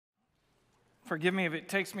Forgive me if it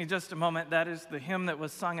takes me just a moment. That is the hymn that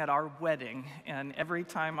was sung at our wedding, and every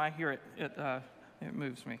time I hear it, it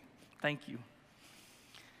moves me. Thank you.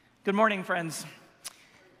 Good morning, friends.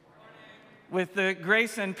 With the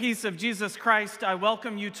grace and peace of Jesus Christ, I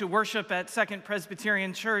welcome you to worship at Second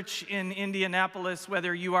Presbyterian Church in Indianapolis,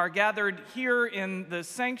 whether you are gathered here in the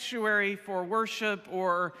sanctuary for worship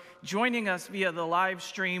or joining us via the live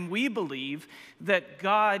stream. We believe that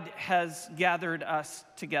God has gathered us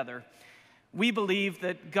together. We believe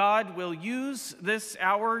that God will use this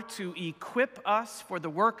hour to equip us for the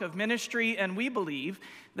work of ministry, and we believe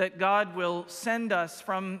that God will send us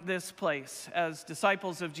from this place as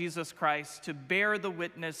disciples of Jesus Christ to bear the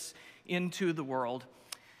witness into the world.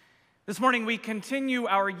 This morning we continue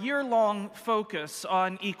our year-long focus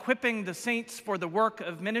on equipping the saints for the work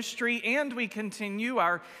of ministry, and we continue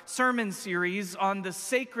our sermon series on the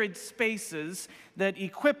sacred spaces that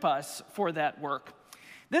equip us for that work.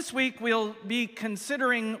 This week, we'll be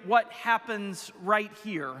considering what happens right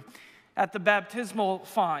here at the baptismal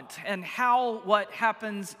font and how what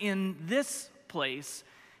happens in this place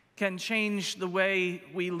can change the way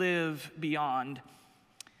we live beyond.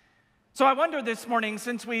 So I wonder this morning,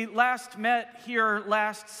 since we last met here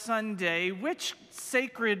last Sunday, which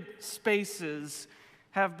sacred spaces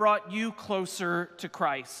have brought you closer to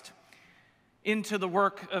Christ into the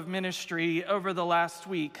work of ministry over the last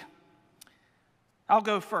week? I'll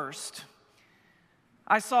go first.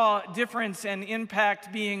 I saw difference and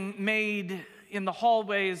impact being made in the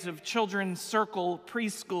hallways of Children's Circle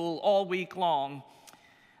Preschool all week long.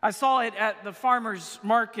 I saw it at the farmers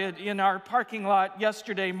market in our parking lot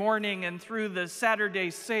yesterday morning and through the Saturday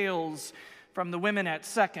sales from the women at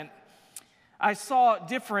Second. I saw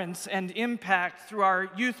difference and impact through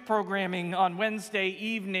our youth programming on Wednesday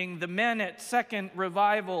evening, the men at Second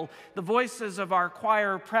Revival, the voices of our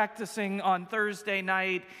choir practicing on Thursday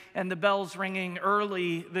night, and the bells ringing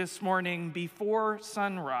early this morning before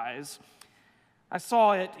sunrise. I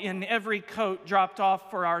saw it in every coat dropped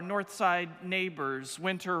off for our Northside neighbors,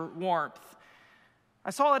 winter warmth.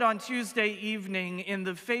 I saw it on Tuesday evening in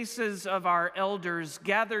the faces of our elders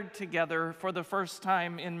gathered together for the first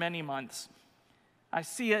time in many months. I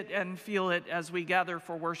see it and feel it as we gather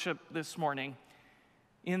for worship this morning.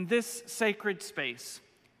 In this sacred space,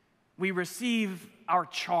 we receive our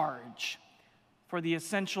charge for the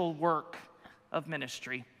essential work of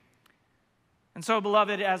ministry. And so,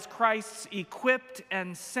 beloved, as Christ's equipped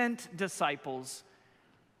and sent disciples,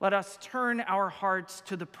 let us turn our hearts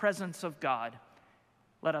to the presence of God.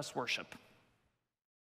 Let us worship.